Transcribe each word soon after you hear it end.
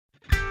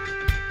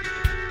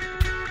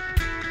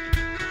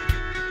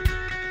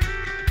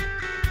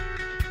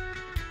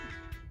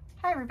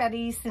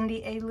everybody,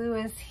 Cindy A.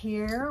 Lewis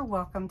here.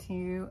 Welcome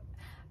to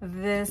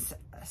this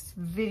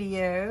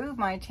video,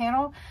 my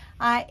channel.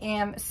 I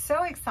am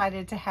so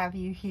excited to have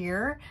you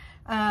here.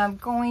 I'm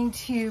going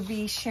to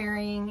be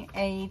sharing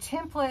a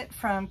template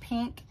from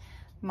Pink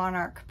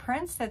Monarch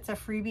Prints. That's a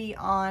freebie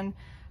on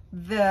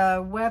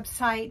the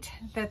website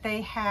that they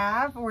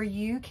have where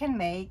you can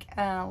make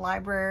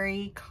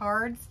library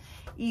cards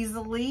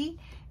easily.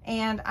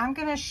 And I'm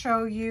going to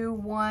show you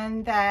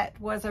one that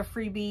was a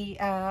freebie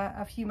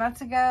a few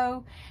months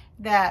ago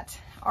that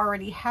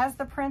already has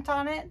the print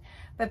on it,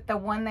 but the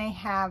one they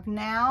have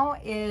now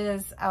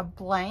is a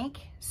blank,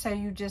 so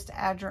you just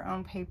add your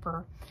own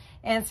paper.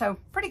 And so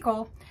pretty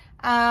cool.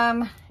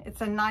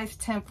 It's a nice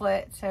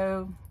template,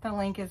 so the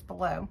link is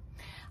below.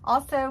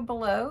 Also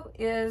below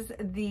is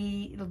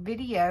the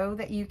video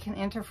that you can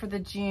enter for the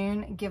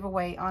June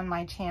giveaway on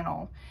my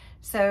channel.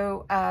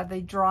 So the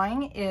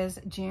drawing is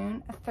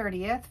June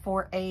 30th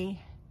for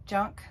a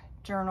junk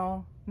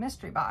journal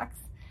mystery box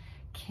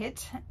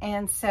kit.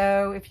 And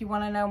so if you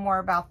want to know more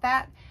about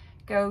that,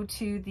 go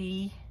to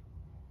the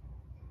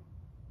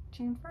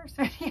June 1st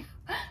video.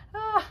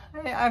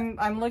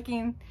 I'm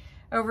looking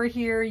over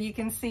here. You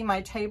can see my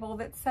table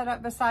that's set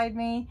up beside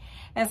me.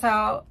 And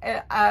so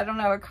I don't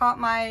know, it caught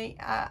my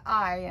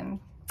eye and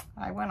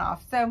I went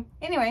off. So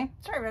anyway,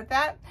 sorry about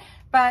that.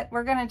 But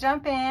we're gonna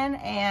jump in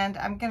and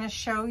I'm gonna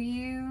show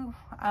you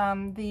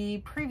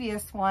the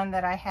previous one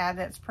that I had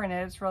that's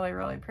printed. It's really,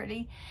 really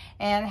pretty,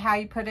 and how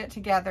you put it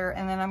together.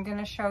 And then I'm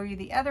gonna show you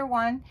the other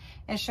one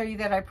and show you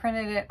that I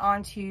printed it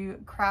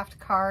onto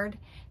craft card,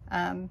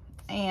 and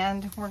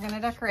we're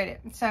gonna decorate it.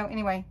 So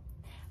anyway,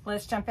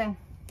 let's jump in.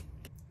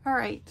 All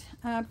right,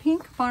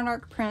 Pink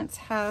Monarch Prints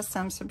has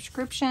some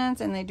subscriptions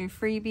and they do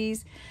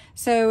freebies.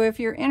 So if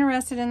you're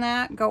interested in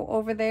that, go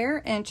over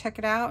there and check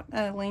it out.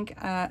 Link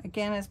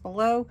again is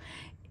below.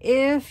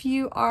 If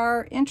you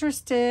are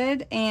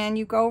interested and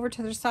you go over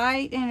to their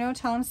site and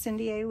tell them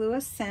Cindy A.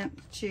 Lewis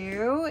sent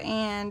you,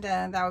 and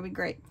that would be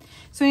great.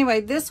 So anyway,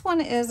 this one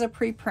is a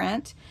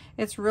pre-print.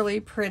 It's really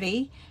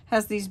pretty.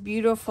 Has these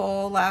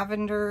beautiful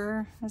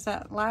lavender, is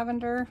that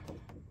lavender?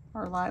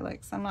 Or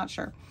lilacs, I'm not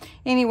sure.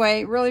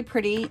 Anyway, really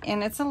pretty,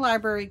 and it's a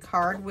library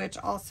card, which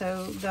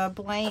also the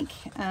blank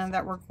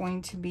that we're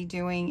going to be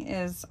doing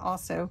is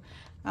also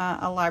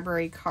a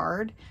library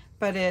card,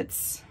 but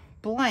it's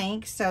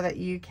blank so that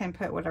you can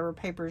put whatever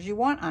papers you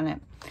want on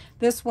it.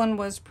 This one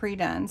was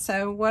pre-done.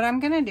 So what I'm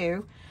gonna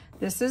do,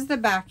 this is the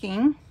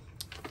backing,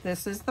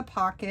 this is the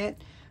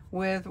pocket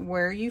with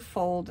where you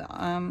fold,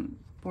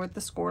 with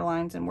the score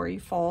lines and where you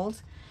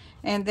fold,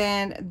 and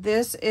then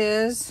this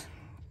is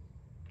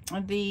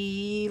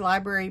the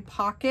library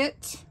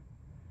pocket.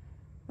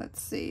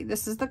 Let's see,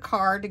 this is the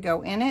card to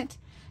go in it.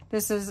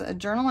 This is a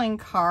journaling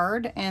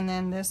card, and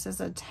then this is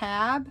a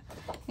tab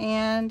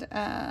and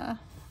a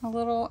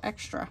little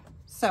extra.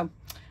 So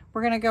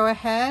we're gonna go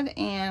ahead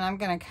and I'm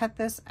gonna cut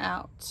this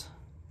out.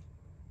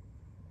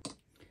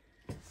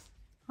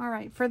 All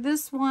right, for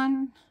this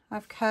one,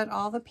 I've cut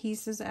all the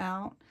pieces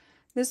out.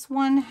 This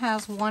one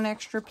has one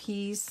extra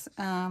piece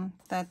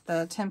that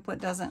the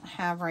template doesn't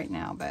have right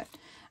now, but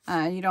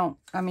you don't,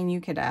 I mean,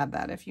 you could add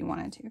that if you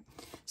wanted to.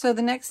 So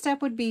the next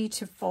step would be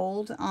to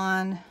fold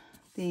on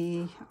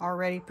the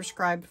already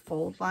prescribed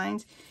fold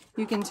lines.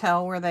 You can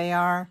tell where they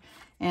are.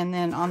 And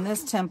then on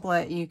this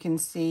template, you can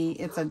see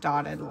it's a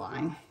dotted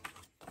line.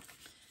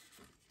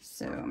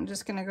 So I'm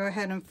just going to go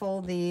ahead and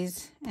fold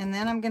these, and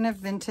then I'm going to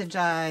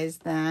vintagize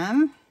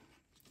them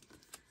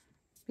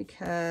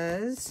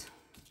because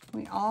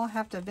we all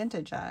have to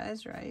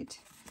vintagize, right?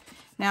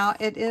 Now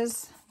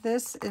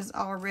this is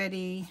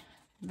already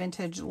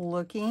vintage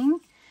looking,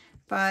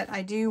 but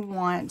I do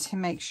want to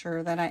make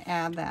sure that I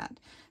add that.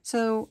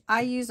 So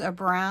I use a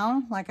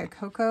brown, like a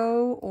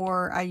cocoa,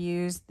 or I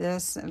use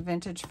this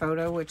vintage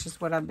photo, which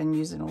is what I've been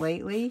using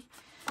lately.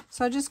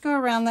 So I just go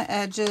around the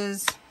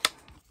edges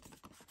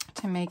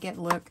to make it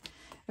look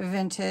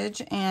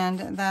vintage,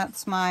 and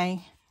that's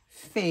my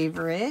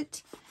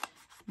favorite,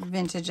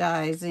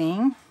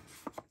 vintagizing.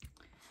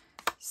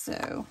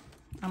 So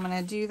I'm going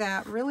to do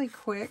that really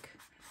quick,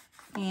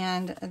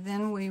 and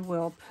then we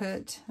will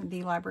put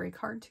the library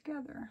card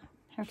together.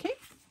 Okay,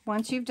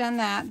 once you've done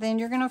that, then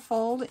you're going to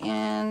fold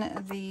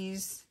in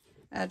these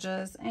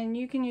edges, and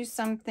you can use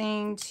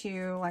something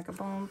to, like a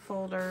bone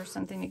folder,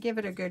 something to give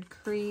it a good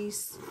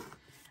crease.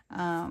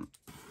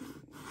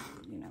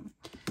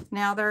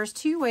 Now there's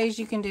two ways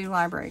you can do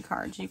library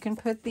cards. You can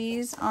put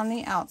these on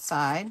the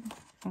outside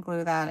and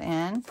glue that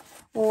in,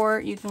 or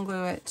you can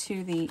glue it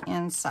to the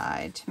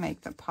inside to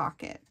make the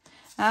pocket.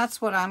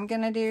 That's what I'm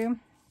going to do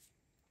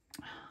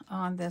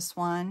on this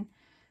one.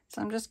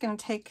 So I'm just going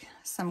to take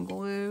some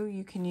glue.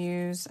 You can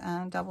use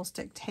double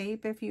stick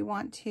tape if you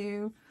want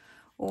to,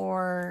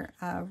 or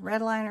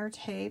red liner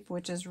tape,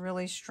 which is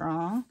really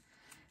strong.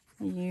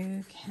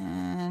 You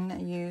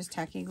can use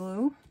tacky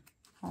glue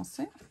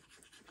also.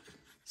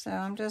 So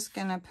I'm just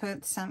going to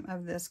put some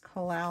of this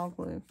collal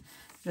glue.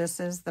 This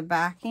is the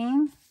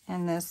backing,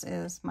 and this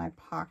is my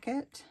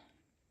pocket.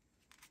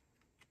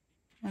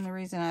 And the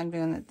reason I'm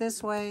doing it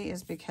this way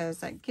is because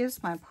that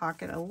gives my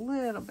pocket a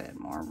little bit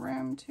more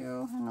room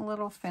too, and a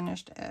little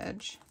finished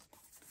edge.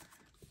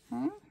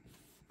 Okay.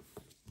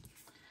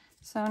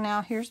 So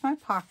now here's my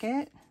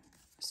pocket.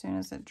 As soon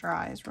as it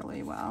dries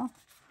really well,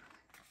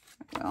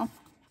 it will.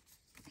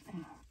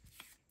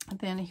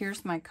 Then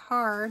here's my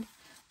card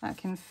that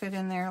can fit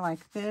in there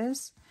like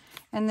this.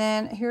 And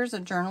then here's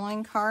a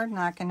journaling card, and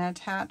I can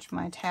attach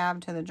my tab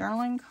to the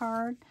journaling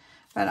card.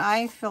 But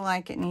I feel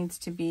like it needs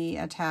to be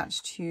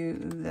attached to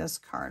this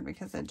card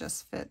because it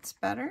just fits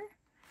better.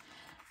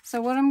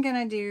 So what I'm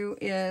going to do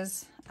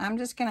is I'm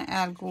just going to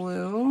add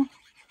glue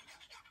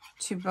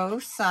to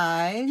both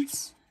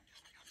sides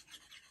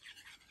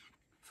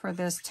for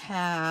this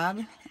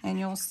tab. And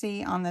you'll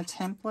see on the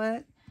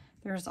template,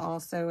 there's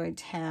also a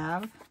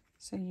tab.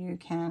 So you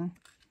can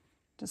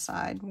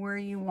decide where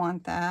you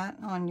want that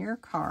on your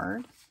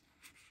card.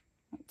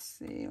 Let's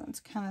see, let's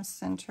kind of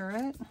center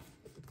it.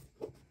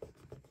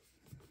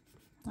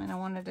 And I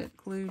wanted it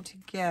glued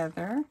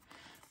together.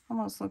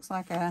 Almost looks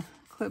like a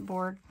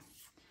clipboard.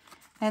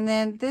 And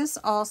then this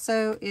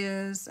also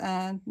is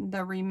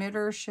the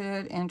remitter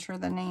should enter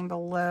the name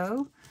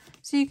below.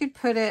 So you could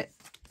put it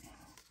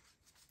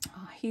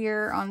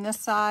here on this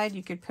side.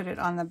 You could put it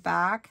on the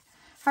back.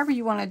 However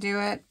you want to do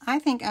it. I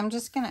think I'm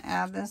just going to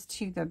add this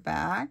to the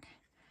back.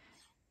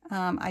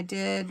 I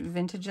did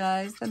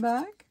vintagize the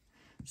back.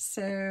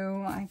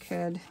 So I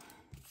could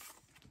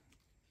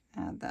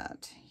add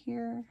that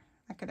here.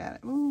 I could add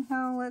it. Ooh,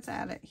 no, let's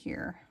add it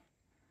here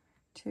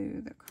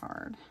to the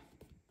card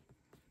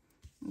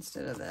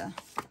instead of this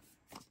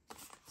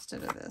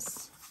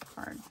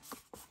card.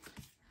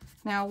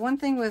 Now, one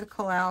thing with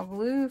Collal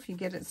glue, if you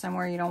get it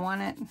somewhere you don't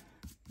want it,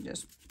 you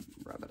just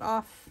rub it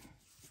off,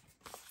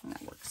 and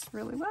that works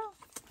really well.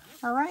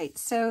 All right,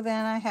 so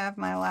then I have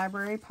my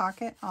library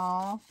pocket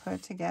all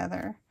put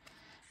together.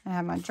 I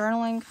have my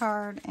journaling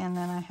card, and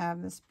then I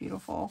have this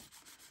beautiful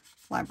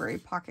library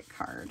pocket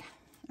card.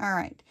 All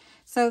right,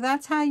 so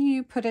that's how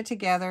you put it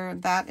together.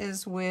 That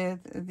is with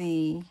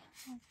the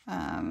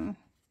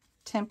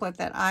template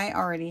that I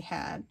already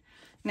had.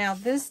 Now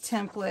this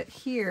template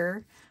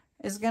here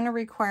is going to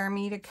require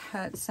me to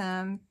cut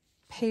some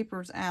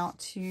papers out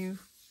to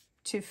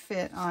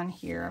fit on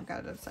here. I've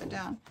got it upside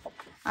down.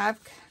 I've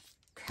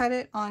cut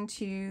it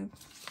onto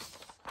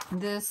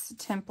this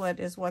template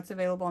is what's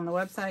available on the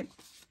website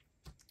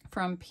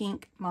from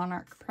Pink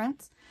Monarch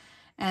Prints.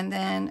 And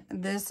then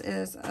this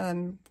is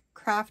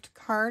craft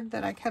card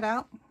that I cut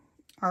out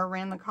or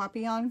ran the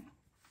copy on.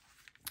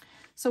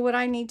 So what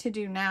I need to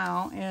do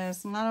now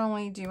is not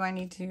only do I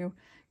need to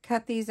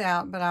cut these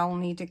out, but I will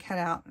need to cut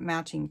out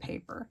matching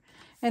paper.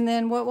 And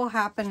then what will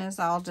happen is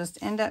I'll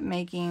just end up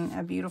making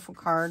a beautiful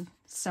card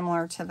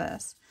similar to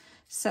this.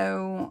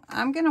 So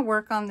I'm going to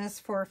work on this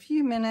for a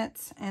few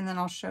minutes, and then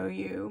I'll show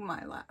you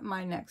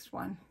my next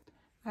one.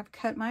 I've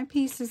cut my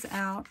pieces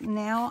out.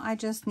 Now I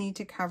just need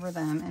to cover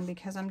them. And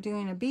because I'm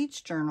doing a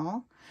beach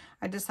journal,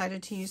 I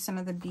decided to use some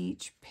of the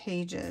beach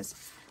pages.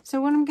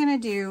 So what I'm going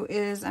to do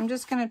is I'm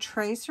just going to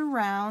trace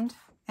around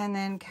and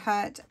then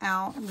cut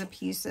out the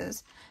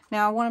pieces.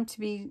 Now I want them to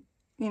be,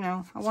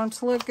 I want them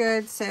to look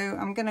good. So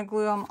I'm going to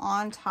glue them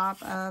on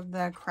top of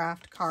the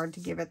craft card to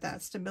give it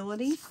that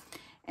stability.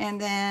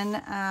 And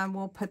then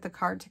we'll put the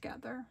card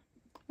together.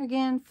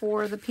 Again,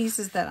 for the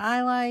pieces that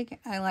I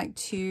like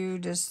to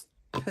just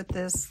put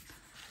this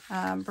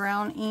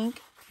brown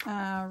ink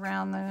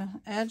around the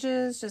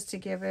edges just to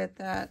give it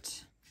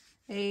that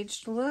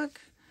aged look.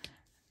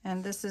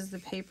 And this is the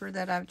paper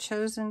that I've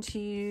chosen to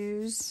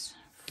use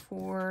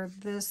for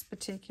this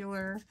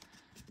particular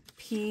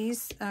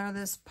piece, or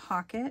this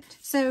pocket.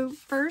 So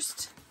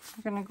first,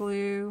 we're going to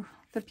glue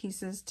the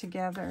pieces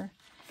together.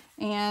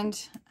 And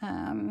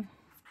I'm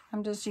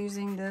just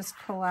using this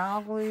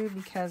Collal glue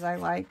because I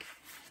like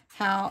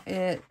how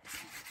it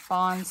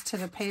bonds to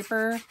the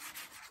paper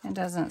and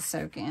doesn't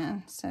soak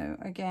in. So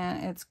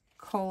again, it's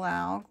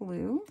Collal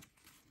glue,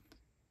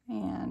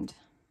 and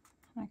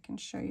I can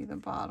show you the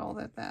bottle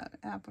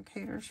that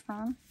applicator's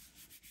from.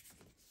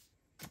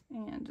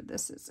 And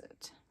this is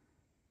it.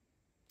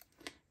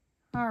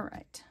 All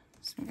right,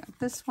 so we got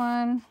this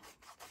one.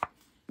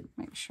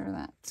 Make sure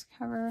that's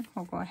covered.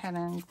 We'll go ahead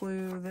and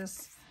glue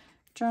this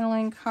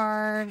journaling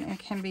card. It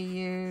can be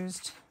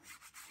used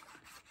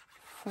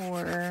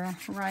for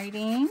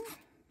writing.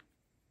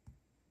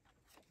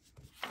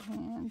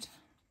 And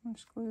I'll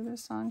just glue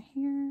this on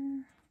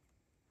here.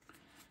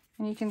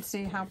 And you can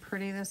see how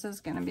pretty this is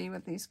going to be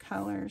with these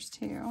colors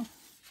too.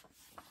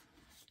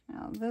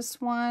 Now this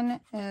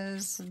one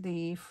is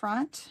the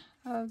front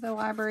of the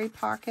library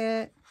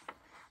pocket.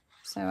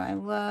 So I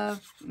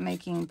love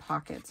making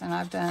pockets, and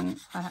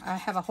I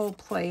have a whole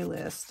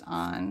playlist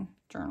on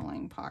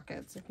journaling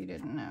pockets if you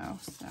didn't know.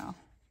 So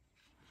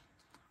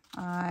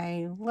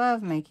I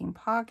love making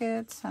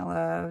pockets. I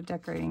love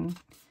decorating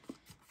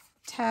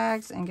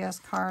tags and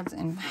guest cards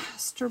and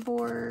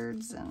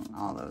masterboards and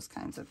all those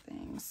kinds of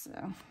things.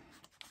 So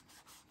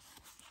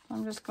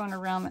I'm just going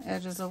around the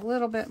edges a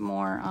little bit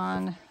more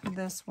on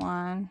this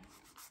one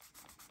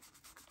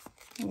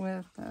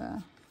with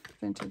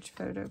vintage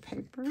photo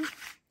paper.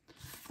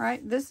 All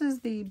right, this is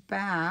the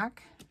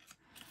back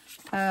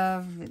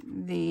of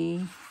the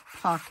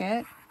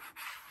pocket.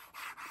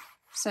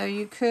 So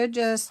you could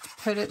just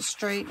put it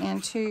straight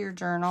into your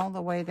journal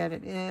the way that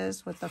it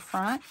is with the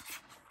front,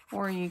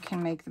 or you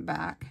can make the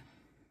back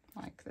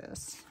like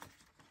this.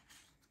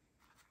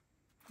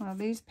 Well,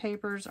 these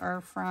papers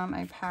are from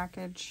a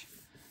package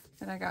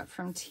that I got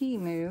from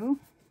Temu,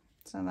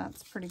 so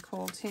that's pretty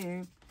cool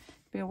too, to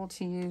be able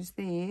to use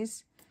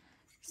these.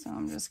 So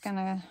I'm just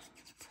gonna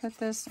put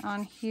this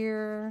on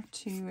here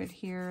to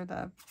adhere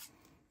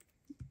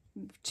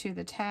to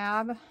the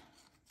tab.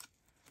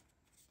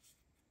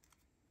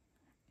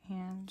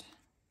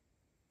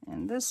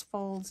 And this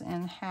folds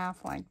in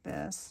half like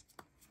this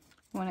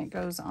when it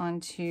goes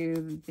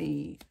onto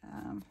the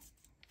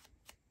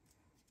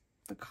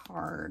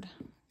card.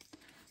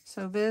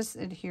 So this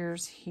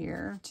adheres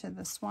here to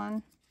this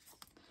one.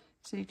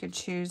 So you could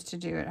choose to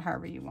do it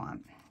however you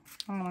want.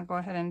 I'm going to go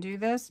ahead and do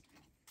this.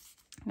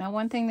 Now,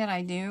 one thing that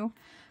I do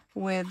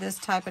with this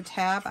type of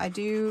tab, I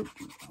do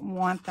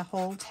want the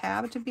whole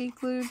tab to be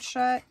glued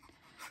shut.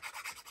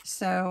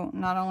 So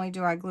not only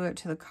do I glue it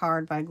to the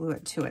card, but I glue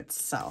it to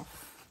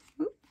itself.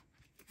 Oop,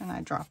 and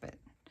I drop it.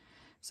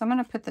 So I'm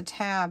going to put the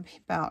tab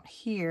about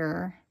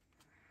here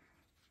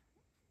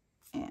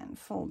and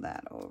fold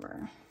that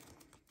over.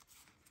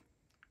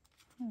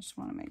 I just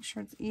want to make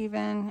sure it's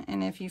even.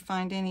 And if you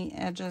find any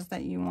edges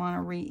that you want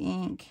to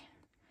re-ink,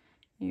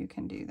 you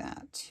can do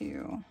that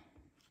too.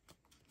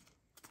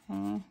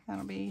 Okay,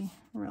 that'll be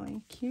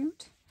really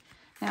cute.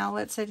 Now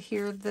let's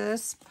adhere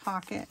this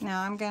pocket.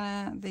 Now I'm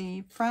gonna,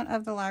 the front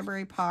of the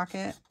library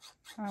pocket,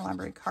 or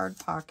library card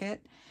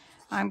pocket,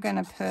 I'm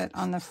gonna put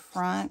on the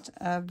front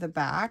of the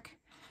back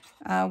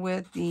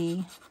with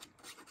the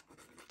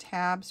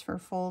tabs for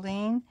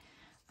folding,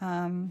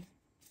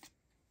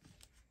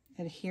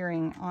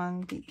 adhering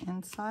on the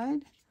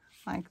inside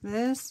like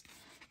this,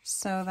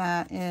 so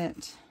that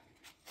it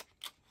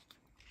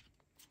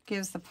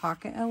gives the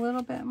pocket a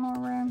little bit more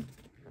room.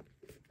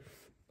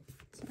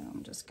 So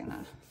I'm just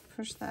gonna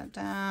push that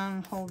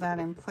down, hold that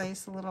in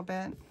place a little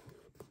bit,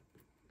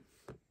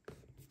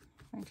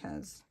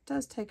 because it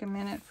does take a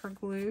minute for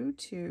glue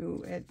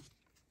to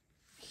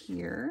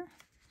adhere.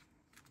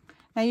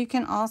 Now you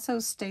can also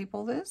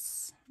staple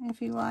this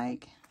if you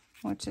like,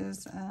 which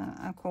is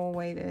a cool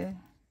way to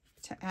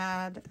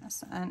add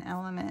an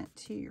element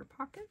to your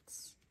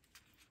pockets.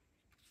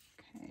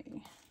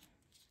 Okay.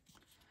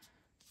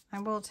 I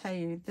will tell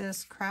you,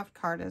 this craft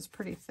card is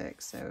pretty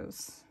thick, so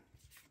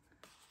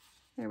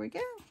there we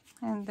go.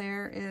 And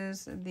there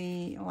is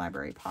the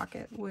library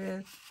pocket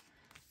with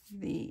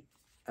the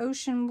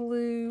ocean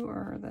blue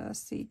or the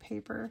sea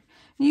paper.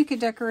 You could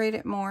decorate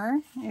it more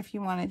if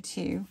you wanted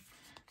to.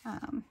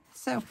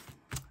 So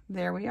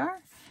there we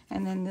are.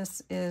 And then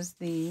this is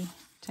the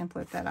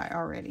template that I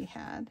already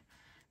had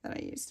that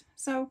I used.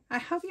 So I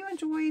hope you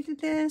enjoyed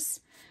this.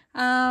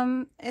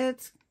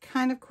 It's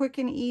kind of quick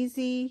and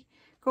easy.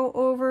 Go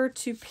over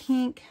to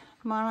Pink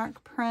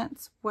Monarch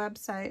Prints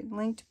website,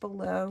 linked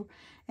below,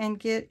 and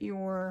get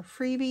your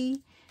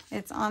freebie.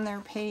 It's on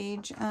their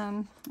page.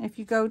 If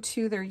you go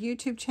to their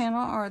YouTube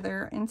channel or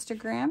their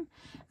Instagram,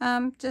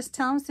 just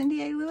tell them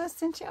Cindy A. Lewis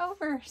sent you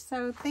over.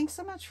 So thanks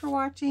so much for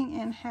watching,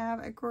 and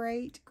have a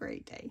great,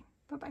 great day.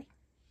 Bye-bye.